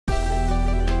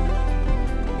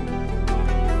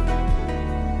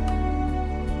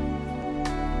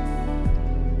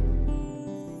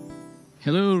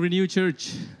Hello, Renew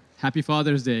Church. Happy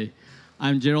Father's Day.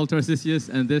 I'm Gerald Tarcicius,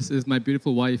 and this is my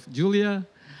beautiful wife, Julia.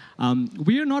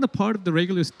 We are not a part of the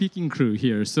regular speaking crew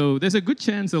here, so there's a good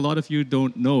chance a lot of you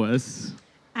don't know us.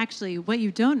 Actually, what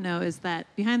you don't know is that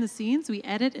behind the scenes, we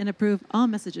edit and approve all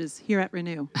messages here at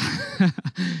Renew.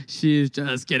 She's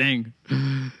just kidding.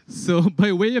 So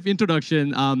by way of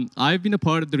introduction, I've been a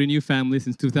part of the Renew family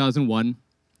since 2001.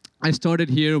 I started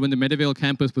here when the Meadowvale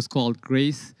campus was called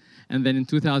Grace. And then in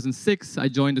 2006, I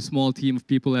joined a small team of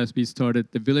people as we started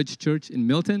the Village Church in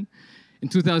Milton. In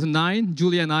 2009,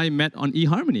 Julia and I met on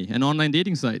eHarmony, an online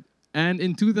dating site. And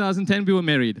in 2010, we were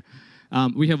married.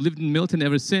 We have lived in Milton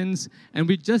ever since, and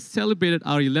we just celebrated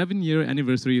our 11-year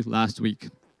anniversary last week.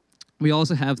 We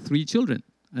also have 3 children,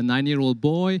 a 9-year-old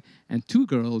boy and 2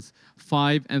 girls,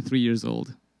 5 and 3 years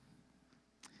old.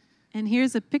 And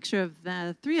here's a picture of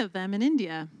the 3 of them in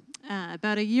India.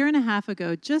 About a year and a half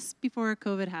ago, just before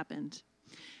COVID happened.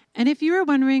 And if you were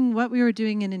wondering what we were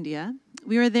doing in India,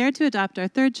 we were there to adopt our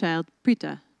 3rd child,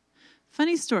 Preeta.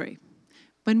 Funny story.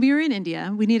 When we were in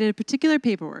India, we needed a particular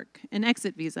paperwork, an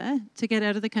exit visa, to get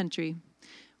out of the country.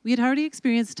 We had already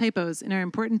experienced typos in our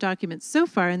important documents so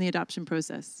far in the adoption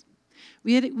process.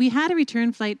 We had a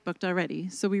return flight booked already,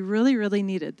 so we really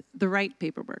needed the right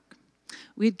paperwork.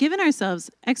 We had given ourselves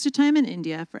extra time in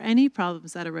India for any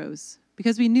problems that arose,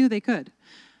 because we knew they could.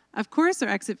 Of course, our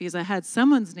exit visa had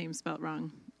someone's name spelled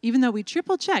wrong, even though we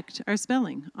triple-checked our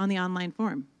spelling on the online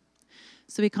form.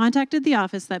 So we contacted the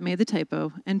office that made the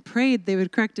typo and prayed they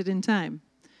would correct it in time.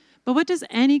 But what does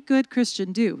any good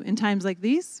Christian do in times like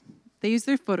these? They use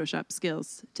their Photoshop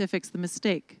skills to fix the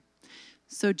mistake.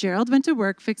 So Gerald went to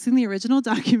work fixing the original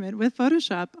document with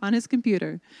Photoshop on his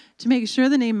computer to make sure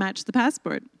the name matched the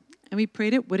passport, and we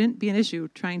prayed it wouldn't be an issue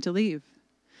trying to leave.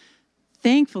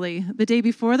 Thankfully, the day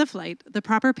before the flight, the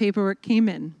proper paperwork came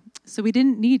in, so we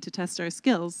didn't need to test our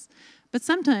skills. But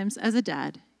sometimes, as a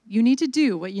dad, you need to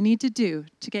do what you need to do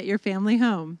to get your family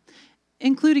home,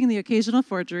 including the occasional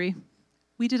forgery.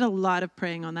 We did a lot of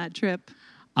praying on that trip.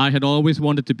 I had always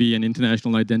wanted to be an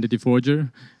international identity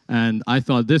forger, and I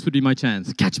thought this would be my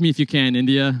chance. Catch me if you can,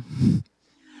 India.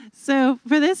 So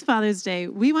for this Father's Day,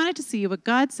 we wanted to see what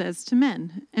God says to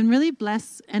men and really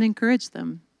bless and encourage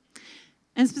them.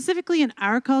 And specifically in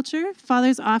our culture,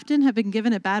 fathers often have been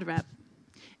given a bad rep.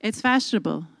 It's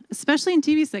fashionable, especially in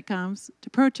TV sitcoms, to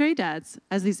portray dads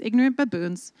as these ignorant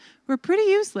baboons who are pretty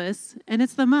useless, and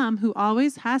it's the mom who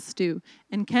always has to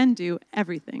and can do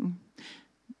everything.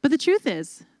 But the truth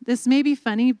is, this may be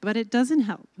funny, but it doesn't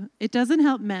help. It doesn't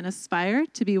help men aspire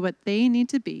to be what they need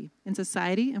to be in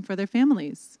society and for their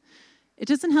families. It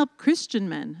doesn't help Christian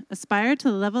men aspire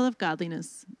to the level of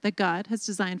godliness that God has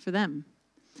designed for them.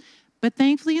 But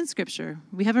thankfully in Scripture,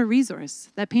 we have a resource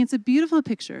that paints a beautiful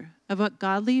picture of what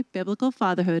godly biblical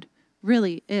fatherhood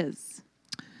really is.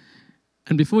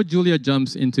 And before Julia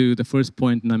jumps into the first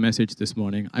point in our message this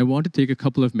morning, I want to take a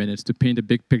couple of minutes to paint a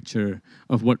big picture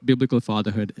of what biblical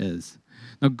fatherhood is.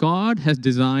 Now, God has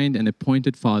designed and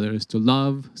appointed fathers to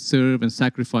love, serve, and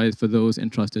sacrifice for those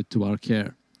entrusted to our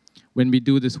care. When we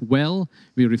do this well,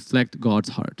 we reflect God's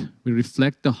heart. We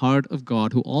reflect the heart of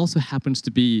God, who also happens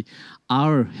to be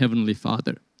our Heavenly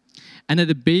Father. And at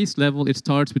a base level, it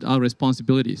starts with our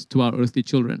responsibilities to our earthly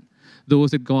children,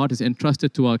 those that God has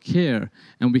entrusted to our care,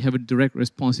 and we have a direct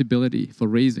responsibility for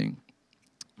raising.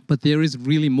 But there is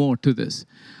really more to this.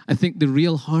 I think the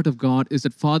real heart of God is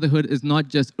that fatherhood is not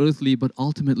just earthly, but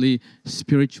ultimately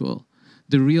spiritual.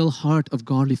 The real heart of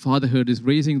godly fatherhood is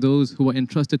raising those who are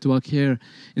entrusted to our care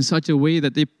in such a way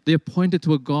that they are pointed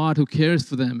to a God who cares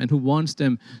for them and who wants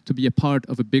them to be a part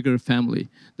of a bigger family,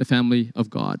 the family of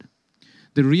God.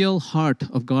 The real heart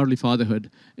of godly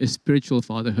fatherhood is spiritual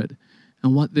fatherhood.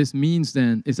 And what this means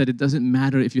then is that it doesn't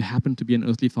matter if you happen to be an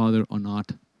earthly father or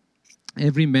not.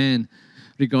 Every man,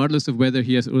 regardless of whether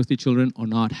he has earthly children or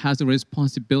not, has a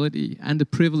responsibility and the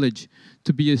privilege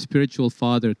to be a spiritual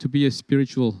father, to be a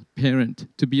spiritual parent,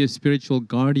 to be a spiritual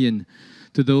guardian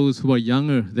to those who are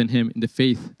younger than him in the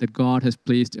faith that God has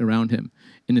placed around him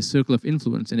in a circle of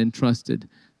influence and entrusted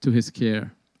to his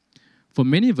care. For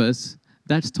many of us,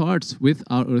 that starts with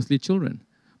our earthly children.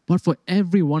 But for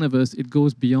every one of us, it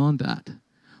goes beyond that.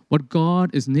 What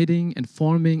God is knitting and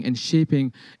forming and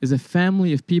shaping is a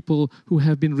family of people who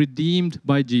have been redeemed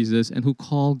by Jesus and who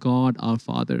call God our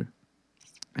Father.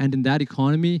 And in that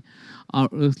economy, our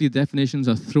earthly definitions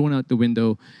are thrown out the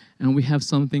window, and we have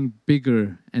something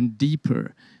bigger and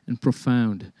deeper and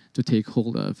profound to take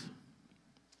hold of.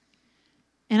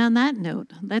 And on that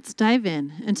note, let's dive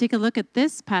in and take a look at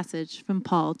this passage from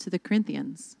Paul to the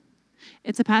Corinthians.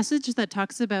 It's a passage that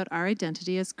talks about our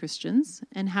identity as Christians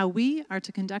and how we are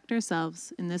to conduct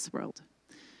ourselves in this world.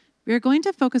 We are going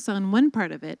to focus on one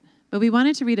part of it, but we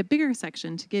wanted to read a bigger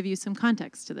section to give you some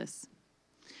context to this.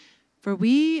 For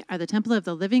we are the temple of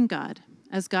the living God,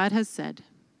 as God has said,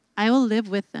 I will live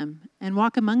with them and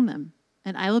walk among them,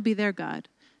 and I will be their God,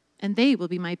 and they will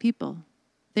be my people.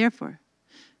 Therefore,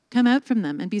 come out from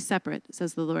them and be separate,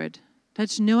 says the Lord.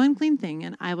 Touch no unclean thing,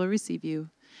 and I will receive you.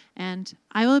 And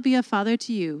I will be a father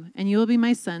to you, and you will be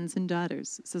my sons and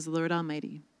daughters, says the Lord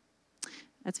Almighty.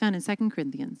 That's found in 2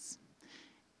 Corinthians.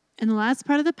 In the last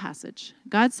part of the passage,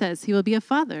 God says he will be a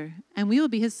father, and we will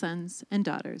be his sons and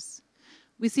daughters.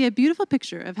 We see a beautiful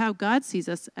picture of how God sees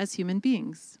us as human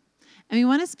beings. And we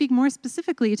want to speak more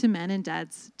specifically to men and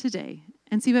dads today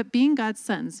and see what being God's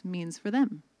sons means for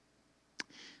them.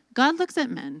 God looks at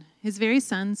men, his very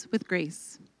sons, with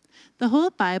grace. The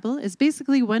whole Bible is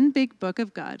basically one big book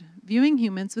of God, viewing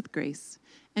humans with grace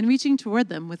and reaching toward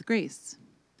them with grace.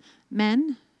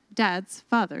 Men, dads,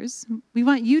 fathers, we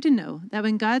want you to know that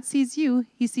when God sees you,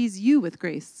 he sees you with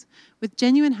grace, with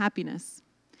genuine happiness.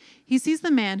 He sees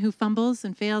the man who fumbles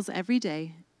and fails every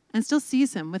day and still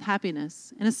sees him with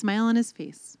happiness and a smile on his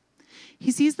face.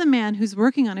 He sees the man who's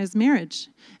working on his marriage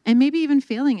and maybe even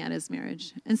failing at his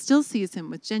marriage and still sees him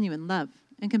with genuine love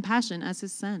and compassion as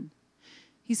his son.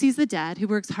 He sees the dad who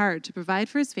works hard to provide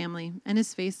for his family and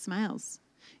his face smiles.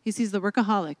 He sees the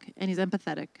workaholic and he's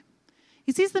empathetic.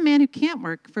 He sees the man who can't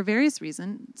work for various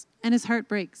reasons and his heart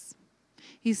breaks.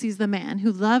 He sees the man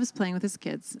who loves playing with his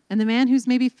kids and the man who's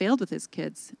maybe failed with his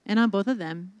kids, and on both of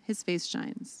them, his face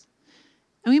shines.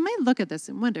 And we might look at this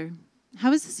and wonder,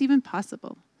 how is this even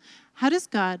possible? How does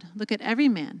God look at every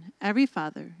man, every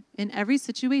father, in every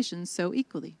situation so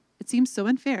equally? It seems so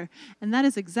unfair, and that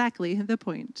is exactly the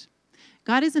point.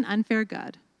 God is an unfair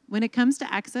God. When it comes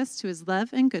to access to his love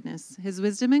and goodness, his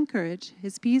wisdom and courage,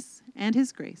 his peace and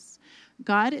his grace,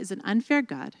 God is an unfair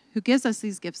God who gives us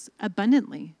these gifts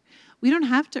abundantly. We don't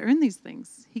have to earn these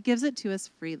things. He gives it to us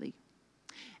freely.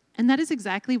 And that is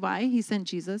exactly why he sent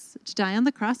Jesus to die on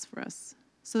the cross for us,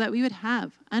 so that we would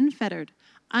have unfettered,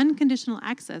 unconditional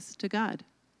access to God.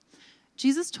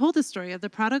 Jesus told the story of the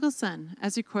prodigal son,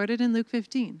 as recorded in Luke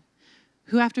 15,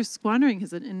 who, after squandering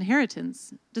his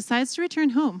inheritance, decides to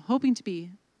return home, hoping to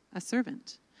be a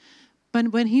servant.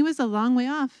 But when he was a long way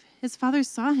off, his father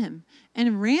saw him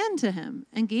and ran to him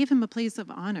and gave him a place of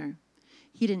honor.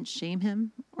 He didn't shame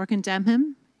him or condemn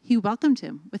him. He welcomed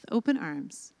him with open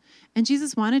arms. And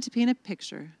Jesus wanted to paint a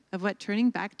picture of what turning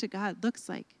back to God looks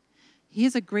like. He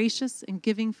is a gracious and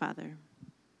giving father.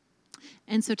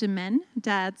 And so to men,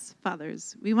 dads,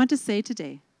 fathers, we want to say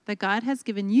today that God has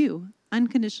given you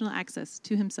unconditional access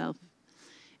to himself.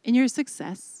 In your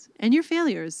success and your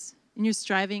failures, in your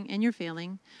striving and your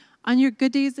failing, on your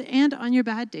good days and on your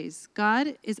bad days,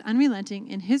 God is unrelenting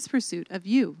in his pursuit of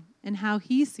you and how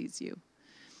he sees you.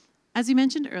 As we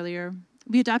mentioned earlier,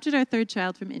 we adopted our third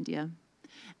child from India.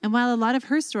 And while a lot of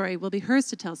her story will be hers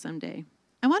to tell someday,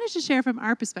 I wanted to share from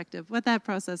our perspective what that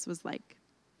process was like.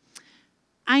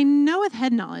 I know with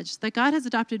head knowledge that God has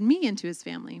adopted me into his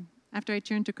family after I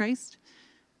turned to Christ,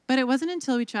 but it wasn't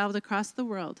until we traveled across the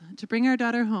world to bring our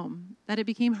daughter home that it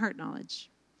became heart knowledge.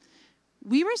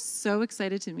 We were so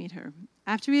excited to meet her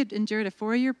after we had endured a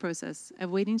 4-year process of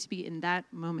waiting to be in that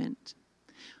moment.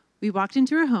 We walked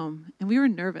into her home and we were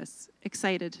nervous,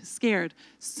 excited, scared,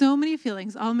 so many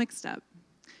feelings all mixed up.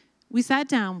 We sat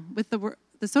down with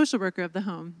the social worker of the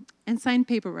home and signed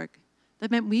paperwork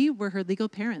that meant we were her legal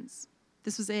parents.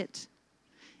 This was it.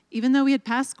 Even though we had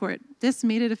passed court, this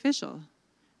made it official.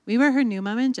 We were her new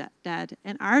mom and dad,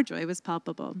 and our joy was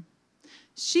palpable.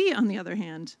 She, on the other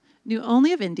hand, knew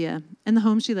only of India and the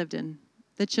home she lived in,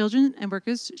 the children and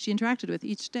workers she interacted with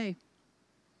each day.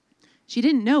 She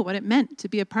didn't know what it meant to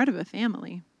be a part of a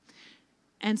family.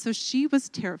 And so she was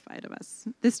terrified of us,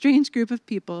 this strange group of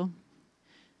people.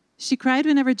 She cried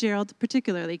whenever Gerald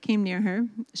particularly came near her.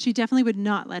 She definitely would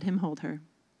not let him hold her.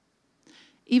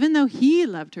 Even though he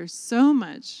loved her so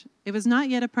much, it was not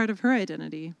yet a part of her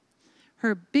identity.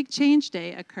 Her big change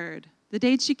day occurred, the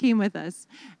day she came with us,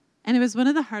 and it was one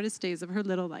of the hardest days of her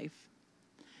little life.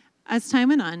 As time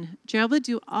went on, Gerald would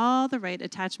do all the right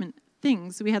attachment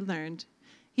things we had learned.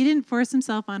 He didn't force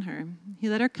himself on her. He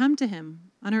let her come to him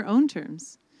on her own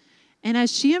terms. And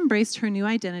as she embraced her new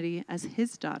identity as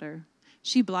his daughter,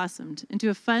 she blossomed into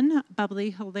a fun,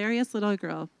 bubbly, hilarious little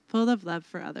girl full of love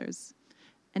for others.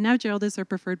 And now Gerald is her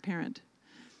preferred parent.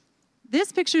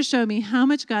 This picture showed me how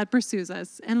much God pursues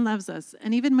us and loves us,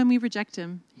 and even when we reject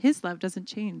him, his love doesn't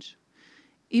change.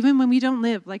 Even when we don't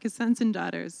live like his sons and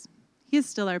daughters, he is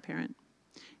still our parent.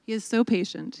 He is so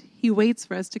patient. He waits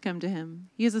for us to come to him.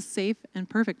 He is a safe and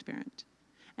perfect parent,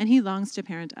 and he longs to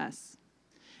parent us.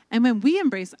 And when we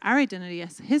embrace our identity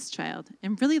as his child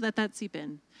and really let that seep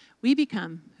in, we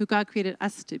become who God created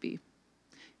us to be.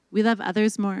 We love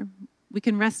others more. We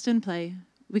can rest and play.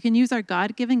 We can use our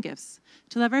God-given gifts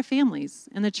to love our families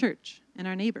and the church and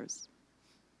our neighbors.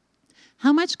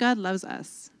 How much God loves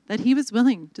us that he was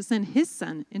willing to send his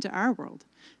son into our world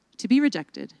to be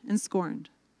rejected and scorned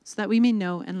so that we may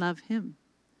know and love him.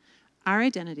 Our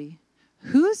identity,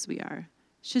 whose we are,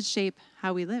 should shape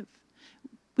how we live.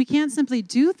 We can't simply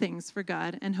do things for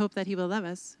God and hope that he will love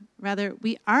us. Rather,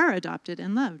 we are adopted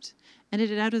and loved, and it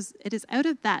is out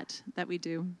of that we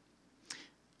do.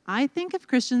 I think if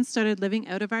Christians started living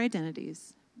out of our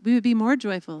identities, we would be more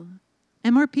joyful,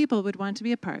 and more people would want to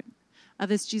be a part of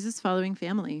this Jesus-following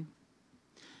family.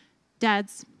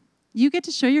 Dads, you get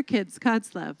to show your kids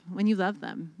God's love when you love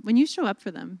them, when you show up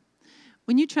for them.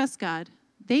 When you trust God,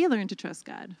 they learn to trust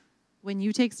God. When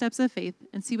you take steps of faith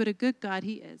and see what a good God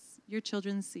he is, your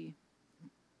children see.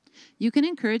 You can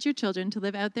encourage your children to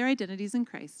live out their identities in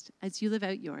Christ as you live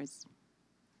out yours.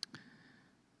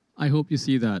 I hope you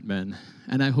see that, men.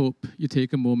 And I hope you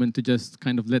take a moment to just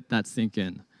kind of let that sink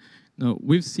in. Now,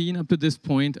 we've seen up to this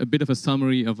point a bit of a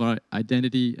summary of our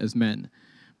identity as men,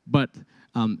 but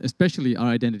especially our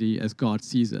identity as God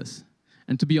sees us.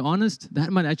 And to be honest,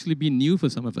 that might actually be new for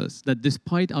some of us, that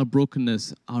despite our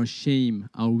brokenness, our shame,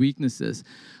 our weaknesses,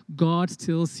 God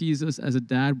still sees us as a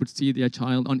dad would see their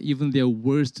child on even their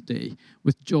worst day,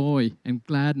 with joy and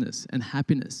gladness and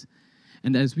happiness.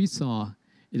 And as we saw,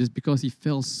 it is because he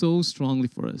felt so strongly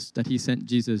for us that he sent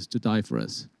Jesus to die for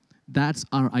us. That's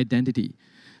our identity.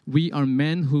 We are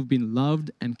men who've been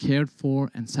loved and cared for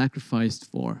and sacrificed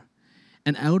for.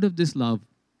 And out of this love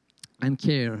and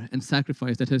care and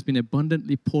sacrifice that has been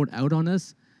abundantly poured out on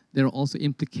us, there are also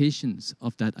implications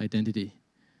of that identity.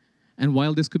 And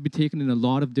while this could be taken in a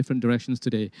lot of different directions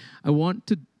today, I want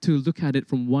to look at it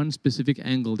from one specific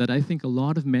angle that I think a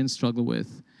lot of men struggle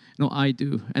with. No, I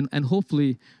do. And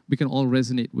hopefully we can all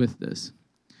resonate with this.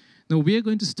 Now, we are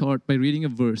going to start by reading a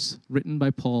verse written by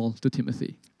Paul to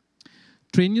Timothy.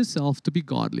 Train yourself to be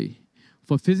godly,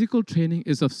 for physical training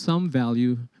is of some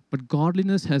value, but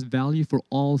godliness has value for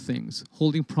all things,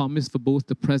 holding promise for both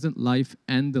the present life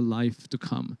and the life to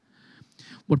come.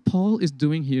 What Paul is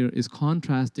doing here is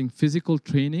contrasting physical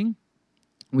training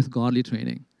with godly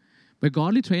training. By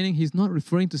godly training, he's not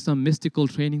referring to some mystical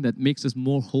training that makes us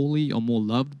more holy or more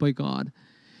loved by God.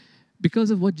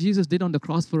 Because of what Jesus did on the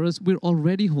cross for us, we're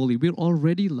already holy, we're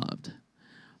already loved.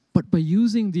 But by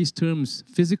using these terms,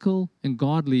 physical and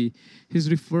godly,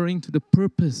 he's referring to the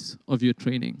purpose of your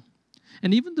training.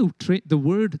 And even the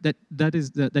word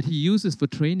that he uses for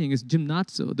training is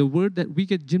gymnazo, the word that we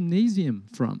get gymnasium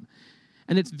from.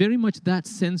 And it's very much that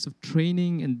sense of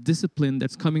training and discipline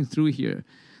that's coming through here,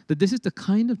 that this is the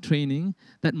kind of training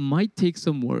that might take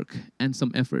some work and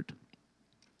some effort.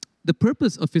 The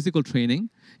purpose of physical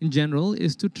training, in general,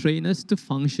 is to train us to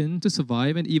function, to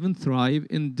survive, and even thrive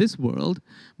in this world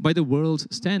by the world's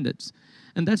standards.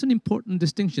 And that's an important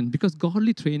distinction because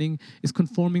godly training is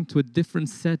conforming to a different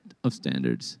set of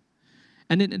standards.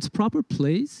 And in its proper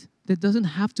place, there doesn't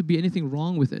have to be anything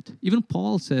wrong with it. Even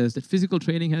Paul says that physical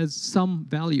training has some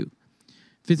value.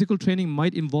 Physical training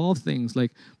might involve things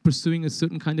like pursuing a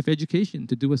certain kind of education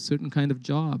to do a certain kind of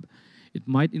job. It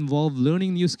might involve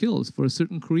learning new skills for a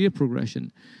certain career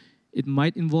progression. It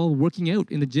might involve working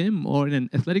out in the gym or in an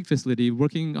athletic facility,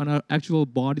 working on our actual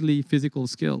bodily physical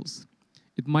skills.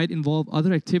 It might involve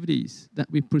other activities that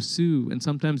we pursue, and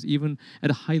sometimes even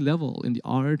at a high level in the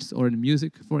arts or in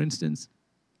music, for instance.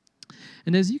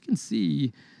 And as you can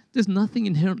see, there's nothing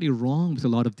inherently wrong with a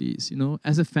lot of these.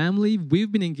 As a family,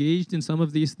 we've been engaged in some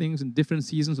of these things in different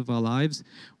seasons of our lives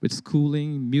with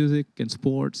schooling, music, and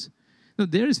sports.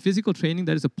 There is physical training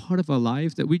that is a part of our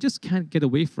lives that we just can't get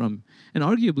away from, and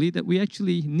arguably that we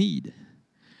actually need.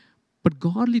 But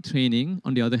godly training,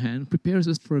 on the other hand, prepares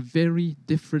us for a very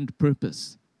different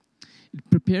purpose. It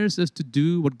prepares us to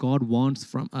do what God wants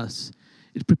from us.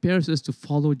 It prepares us to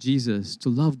follow Jesus, to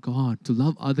love God, to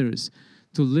love others,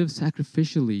 to live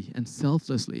sacrificially and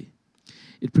selflessly.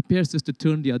 It prepares us to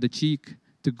turn the other cheek,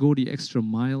 to go the extra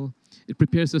mile. It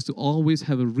prepares us to always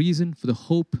have a reason for the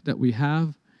hope that we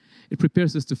have. It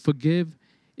prepares us to forgive.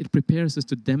 It prepares us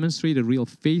to demonstrate a real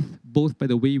faith, both by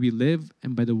the way we live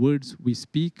and by the words we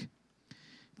speak.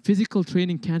 Physical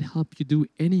training can't help you do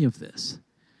any of this.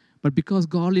 But because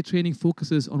godly training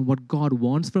focuses on what God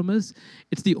wants from us,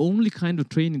 it's the only kind of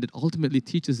training that ultimately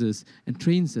teaches us and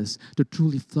trains us to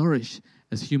truly flourish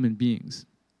as human beings.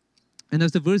 And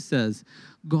as the verse says,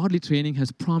 godly training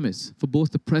has promise for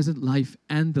both the present life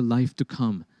and the life to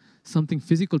come, something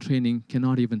physical training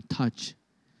cannot even touch.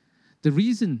 The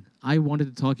reason I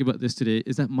wanted to talk about this today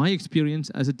is that my experience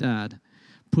as a dad,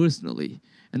 personally,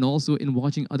 and also in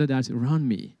watching other dads around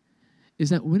me, is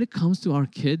that when it comes to our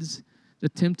kids, the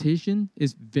temptation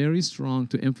is very strong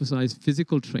to emphasize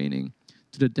physical training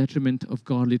to the detriment of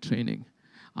godly training.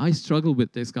 I struggle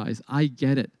with this, guys. I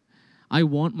get it. I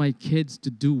want my kids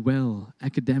to do well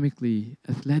academically,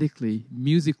 athletically,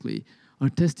 musically,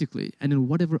 artistically, and in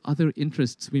whatever other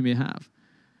interests we may have.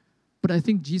 But I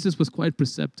think Jesus was quite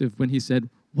perceptive when he said,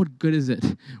 what good is it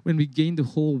when we gain the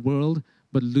whole world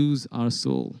but lose our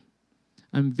soul?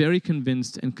 I'm very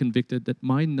convinced and convicted that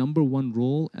my number one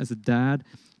role as a dad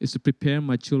is to prepare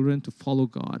my children to follow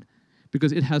God,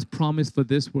 because it has promise for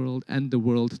this world and the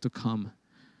world to come.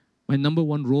 My number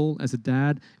one role as a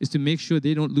dad is to make sure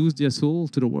they don't lose their soul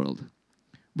to the world.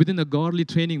 Within a godly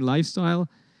training lifestyle,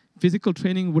 physical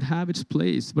training would have its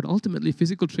place, but ultimately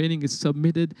physical training is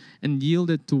submitted and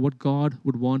yielded to what God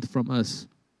would want from us.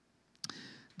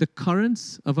 The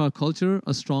currents of our culture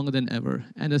are stronger than ever.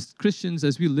 And as Christians,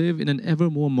 as we live in an ever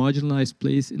more marginalized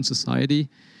place in society,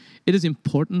 it is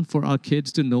important for our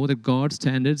kids to know that God's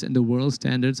standards and the world's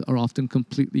standards are often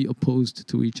completely opposed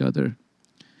to each other.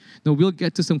 Now, we'll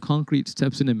get to some concrete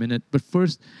steps in a minute, but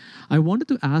first, I wanted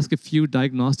to ask a few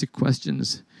diagnostic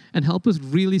questions and help us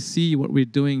really see what we're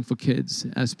doing for kids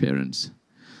as parents.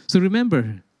 So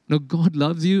remember, God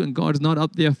loves you and God's not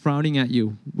up there frowning at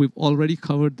you. We've already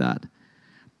covered that.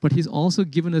 But he's also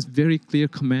given us very clear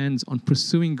commands on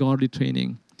pursuing godly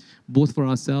training, both for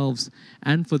ourselves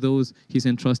and for those he's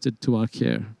entrusted to our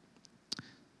care.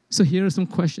 So here are some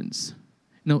questions.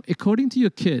 Now, according to your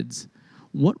kids,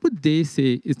 what would they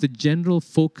say is the general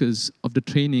focus of the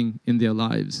training in their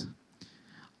lives?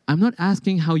 I'm not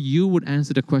asking how you would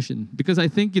answer the question, because I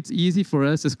think it's easy for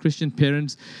us as Christian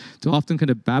parents to often kind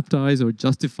of baptize or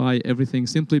justify everything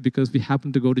simply because we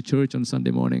happen to go to church on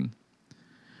Sunday morning.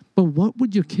 But what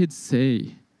would your kids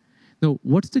say? Now,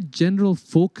 what's the general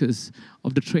focus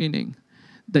of the training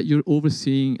that you're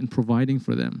overseeing and providing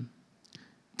for them?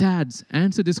 Dads,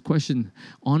 answer this question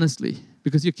honestly,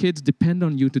 because your kids depend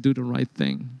on you to do the right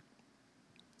thing.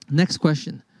 Next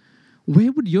question.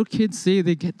 Where would your kids say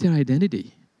they get their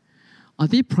identity? Are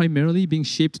they primarily being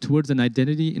shaped towards an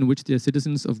identity in which they are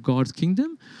citizens of God's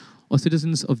kingdom or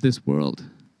citizens of this world?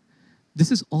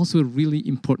 This is also a really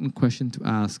important question to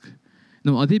ask.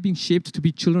 Now, are they being shaped to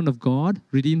be children of God,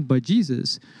 redeemed by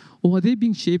Jesus, or are they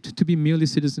being shaped to be merely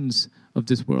citizens of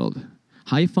this world?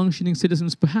 High-functioning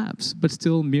citizens, perhaps, but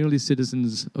still merely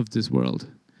citizens of this world.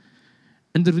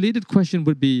 And the related question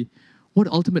would be, what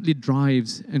ultimately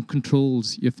drives and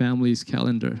controls your family's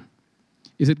calendar?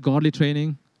 Is it godly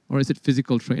training or is it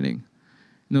physical training?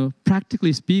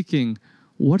 Practically speaking,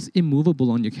 what's immovable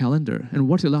on your calendar and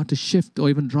what's allowed to shift or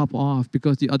even drop off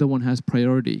because the other one has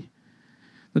priority?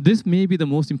 Now, this may be the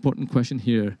most important question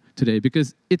here today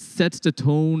because it sets the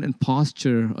tone and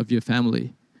posture of your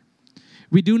family.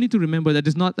 We do need to remember that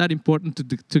it's not that important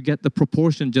to get the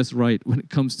proportion just right when it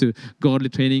comes to godly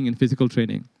training and physical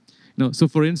training. So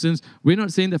for instance, we're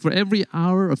not saying that for every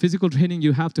hour of physical training,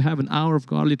 you have to have an hour of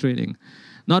godly training.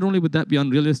 Not only would that be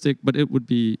unrealistic, but it would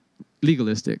be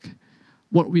legalistic.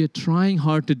 What we are trying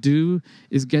hard to do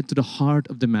is get to the heart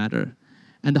of the matter.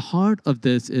 And the heart of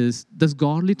this is, does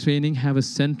godly training have a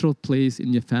central place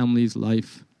in your family's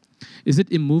life? Is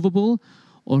it immovable?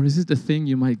 Or is it the thing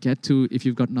you might get to if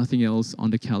you've got nothing else on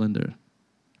the calendar?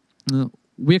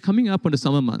 We're coming up on the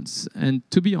summer months. And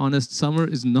to be honest, summer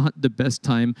is not the best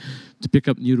time to pick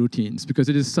up new routines because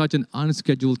it is such an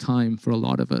unscheduled time for a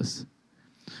lot of us.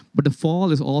 But the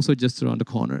fall is also just around the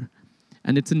corner.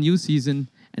 And it's a new season,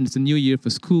 and it's a new year for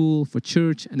school, for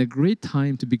church, and a great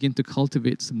time to begin to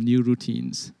cultivate some new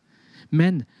routines.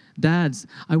 Men, dads,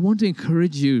 I want to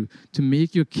encourage you to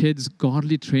make your kids'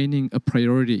 godly training a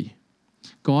priority.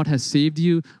 God has saved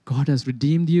you, God has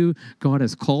redeemed you, God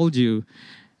has called you.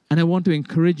 And I want to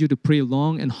encourage you to pray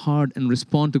long and hard and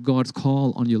respond to God's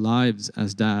call on your lives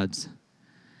as dads.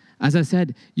 As I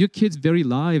said, your kids' very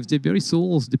lives, their very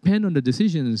souls depend on the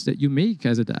decisions that you make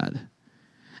as a dad.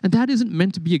 And that isn't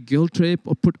meant to be a guilt trip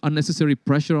or put unnecessary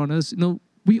pressure on us.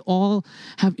 We all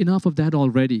have enough of that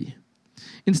already.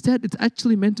 Instead, it's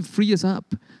actually meant to free us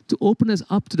up, to open us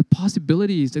up to the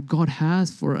possibilities that God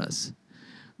has for us.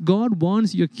 God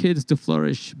wants your kids to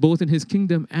flourish, both in His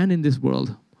kingdom and in this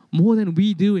world, more than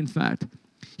we do, in fact.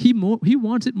 He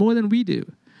wants it more than we do,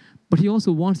 but He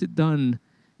also wants it done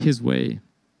His way.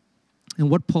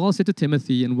 And what Paul said to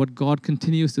Timothy and what God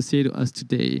continues to say to us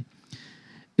today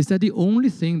is that the only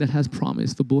thing that has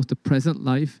promise for both the present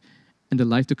life and the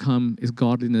life to come is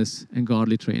godliness and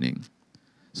godly training.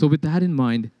 So with that in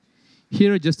mind,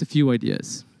 here are just a few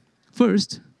ideas.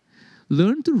 First,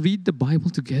 Learn to read the Bible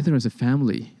together as a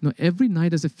family. Every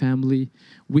night as a family,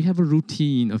 we have a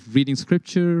routine of reading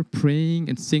scripture, praying,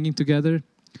 and singing together.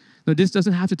 Now, this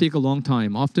doesn't have to take a long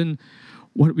time. Often,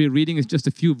 what we're reading is just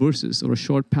a few verses or a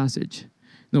short passage.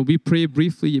 We pray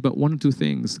briefly about one or two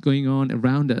things going on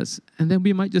around us, and then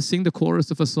we might just sing the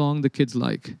chorus of a song the kids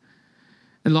like.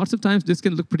 And lots of times, this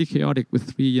can look pretty chaotic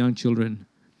with 3 young children.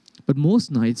 But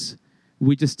most nights,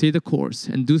 we just stay the course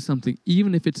and do something,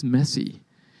 even if it's messy,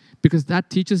 because that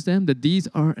teaches them that these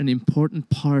are an important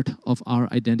part of our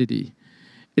identity.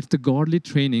 It's the godly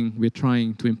training we're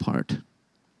trying to impart.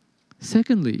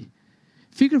 Secondly,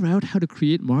 figure out how to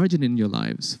create margin in your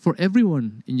lives for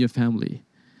everyone in your family.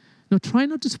 Try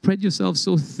not to spread yourself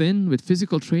so thin with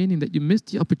physical training that you miss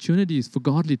the opportunities for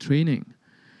godly training.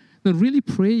 Really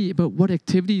pray about what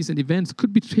activities and events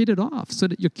could be traded off so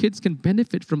that your kids can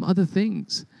benefit from other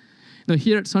things.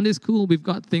 Here at Sunday School, we've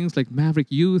got things like Maverick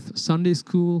Youth, Sunday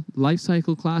School, life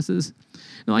cycle classes.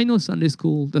 I know Sunday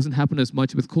School doesn't happen as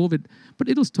much with COVID, but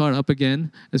it'll start up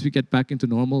again as we get back into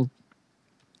normal.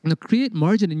 Create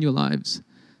margin in your lives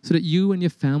so that you and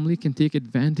your family can take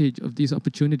advantage of these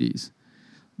opportunities.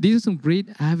 These are some great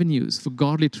avenues for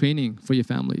godly training for your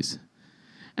families.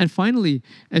 And finally,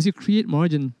 as you create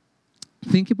margin,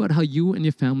 think about how you and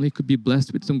your family could be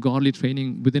blessed with some godly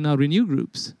training within our Renew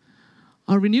groups.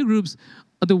 Our Renew groups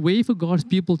are the way for God's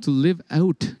people to live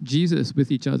out Jesus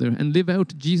with each other and live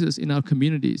out Jesus in our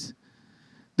communities.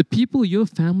 The people your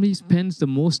family spends the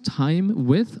most time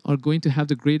with are going to have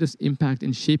the greatest impact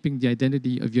in shaping the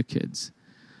identity of your kids.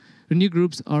 Renew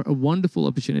groups are a wonderful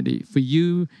opportunity for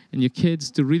you and your kids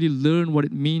to really learn what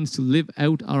it means to live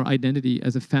out our identity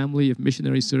as a family of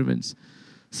missionary servants,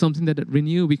 something that at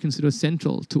Renew we consider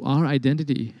central to our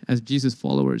identity as Jesus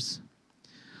followers.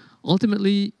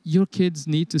 Ultimately, your kids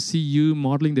need to see you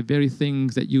modeling the very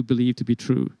things that you believe to be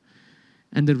true.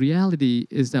 And the reality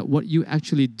is that what you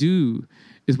actually do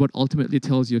is what ultimately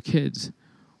tells your kids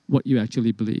what you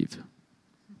actually believe.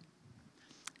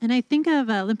 And I think of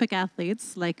Olympic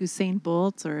athletes like Usain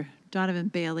Bolt or Donovan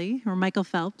Bailey or Michael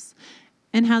Phelps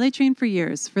and how they train for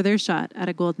years for their shot at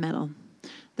a gold medal.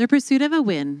 Their pursuit of a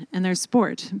win and their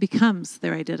sport becomes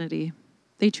their identity.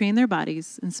 They train their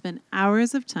bodies and spend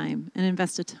hours of time and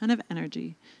invest a ton of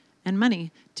energy and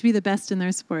money to be the best in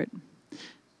their sport.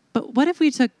 But what if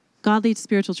we took godly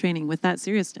spiritual training with that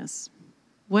seriousness?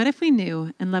 What if we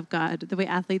knew and loved God the way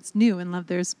athletes knew and loved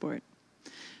their sport?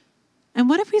 And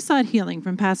what if we sought healing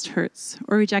from past hurts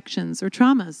or rejections or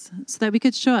traumas so that we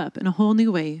could show up in a whole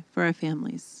new way for our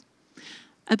families?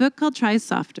 A book called Try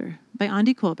Softer by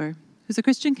Andi Kolber, who's a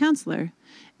Christian counselor,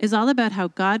 is all about how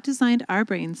God designed our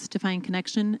brains to find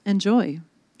connection and joy.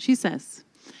 She says,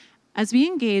 as we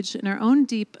engage in our own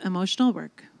deep emotional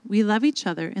work, we love each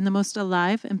other in the most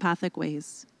alive, empathic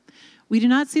ways. We do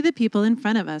not see the people in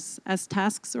front of us as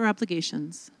tasks or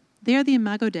obligations. They are the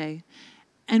imago Dei,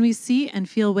 and we see and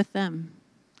feel with them.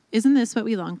 Isn't this what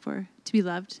we long for, to be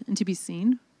loved and to be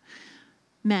seen?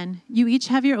 Men, you each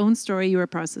have your own story you are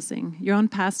processing, your own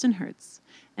past and hurts.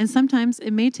 And sometimes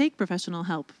it may take professional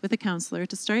help with a counselor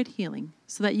to start healing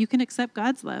so that you can accept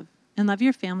God's love and love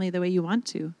your family the way you want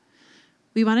to.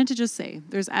 We wanted to just say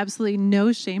there's absolutely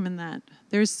no shame in that.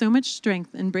 There is so much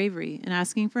strength and bravery in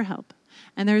asking for help,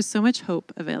 and there is so much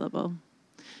hope available.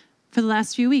 For the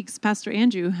last few weeks, Pastor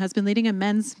Andrew has been leading a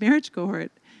men's marriage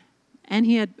cohort, and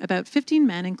he had about 15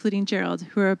 men, including Gerald,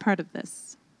 who are a part of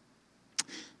this.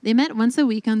 They met once a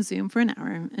week on Zoom for an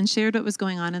hour and shared what was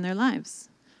going on in their lives.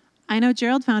 I know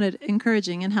Gerald found it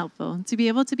encouraging and helpful to be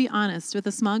able to be honest with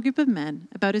a small group of men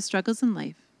about his struggles in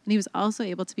life, and he was also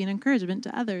able to be an encouragement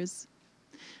to others.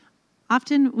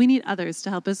 Often, we need others to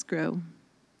help us grow.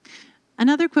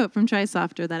 Another quote from Try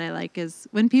Softer that I like is,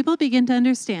 when people begin to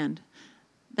understand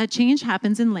that change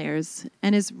happens in layers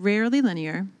and is rarely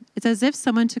linear, it's as if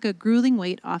someone took a grueling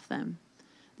weight off them.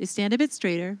 They stand a bit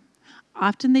straighter.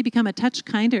 Often they become a touch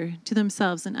kinder to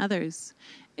themselves and others.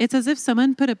 It's as if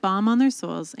someone put a balm on their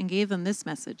souls and gave them this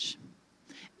message.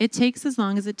 It takes as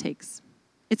long as it takes.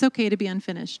 It's okay to be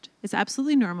unfinished. It's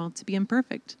absolutely normal to be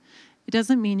imperfect. It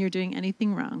doesn't mean you're doing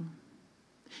anything wrong.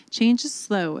 Change is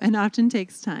slow and often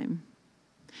takes time,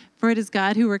 for it is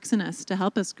God who works in us to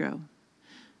help us grow.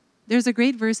 There's a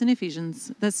great verse in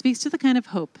Ephesians that speaks to the kind of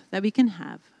hope that we can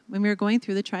have when we are going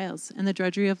through the trials and the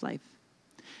drudgery of life.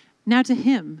 Now to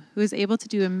him who is able to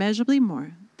do immeasurably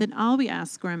more than all we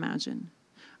ask or imagine,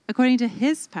 according to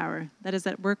his power that is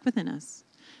at work within us,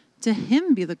 to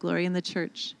him be the glory in the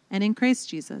church and in Christ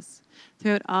Jesus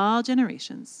throughout all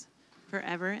generations,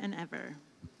 forever and ever.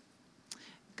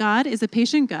 God is a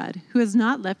patient God who has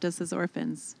not left us as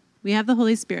orphans. We have the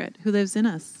Holy Spirit who lives in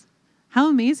us. How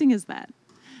amazing is that?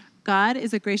 God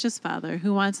is a gracious Father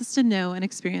who wants us to know and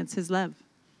experience his love.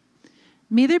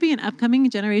 May there be an upcoming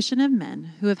generation of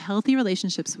men who have healthy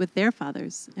relationships with their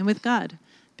fathers and with God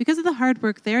because of the hard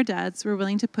work their dads were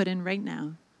willing to put in right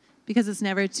now, because it's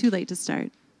never too late to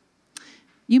start.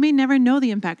 You may never know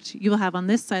the impact you will have on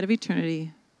this side of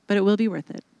eternity, but it will be worth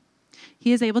it.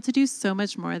 He is able to do so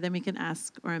much more than we can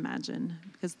ask or imagine,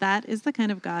 because that is the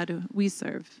kind of God we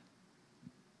serve.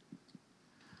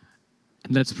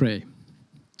 And let's pray.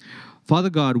 Father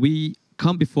God, we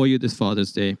come before you this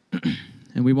Father's Day,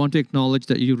 and we want to acknowledge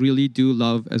that you really do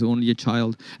love as only a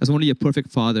child, as only a perfect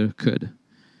father could.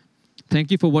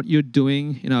 Thank you for what you're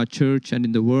doing in our church and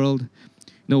in the world.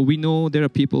 We know there are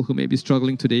people who may be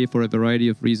struggling today for a variety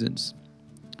of reasons.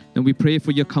 And we pray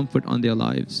for your comfort on their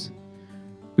lives.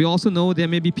 We also know there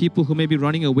may be people who may be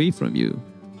running away from you.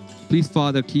 Please,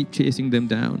 Father, keep chasing them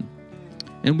down.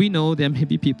 And we know there may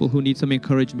be people who need some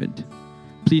encouragement.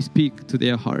 Please speak to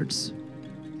their hearts.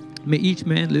 May each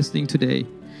man listening today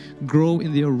grow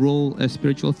in their role as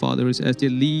spiritual fathers as they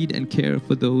lead and care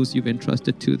for those you've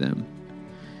entrusted to them.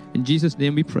 In Jesus'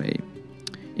 name we pray.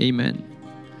 Amen.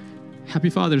 Happy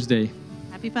Father's Day.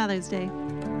 Happy Father's Day.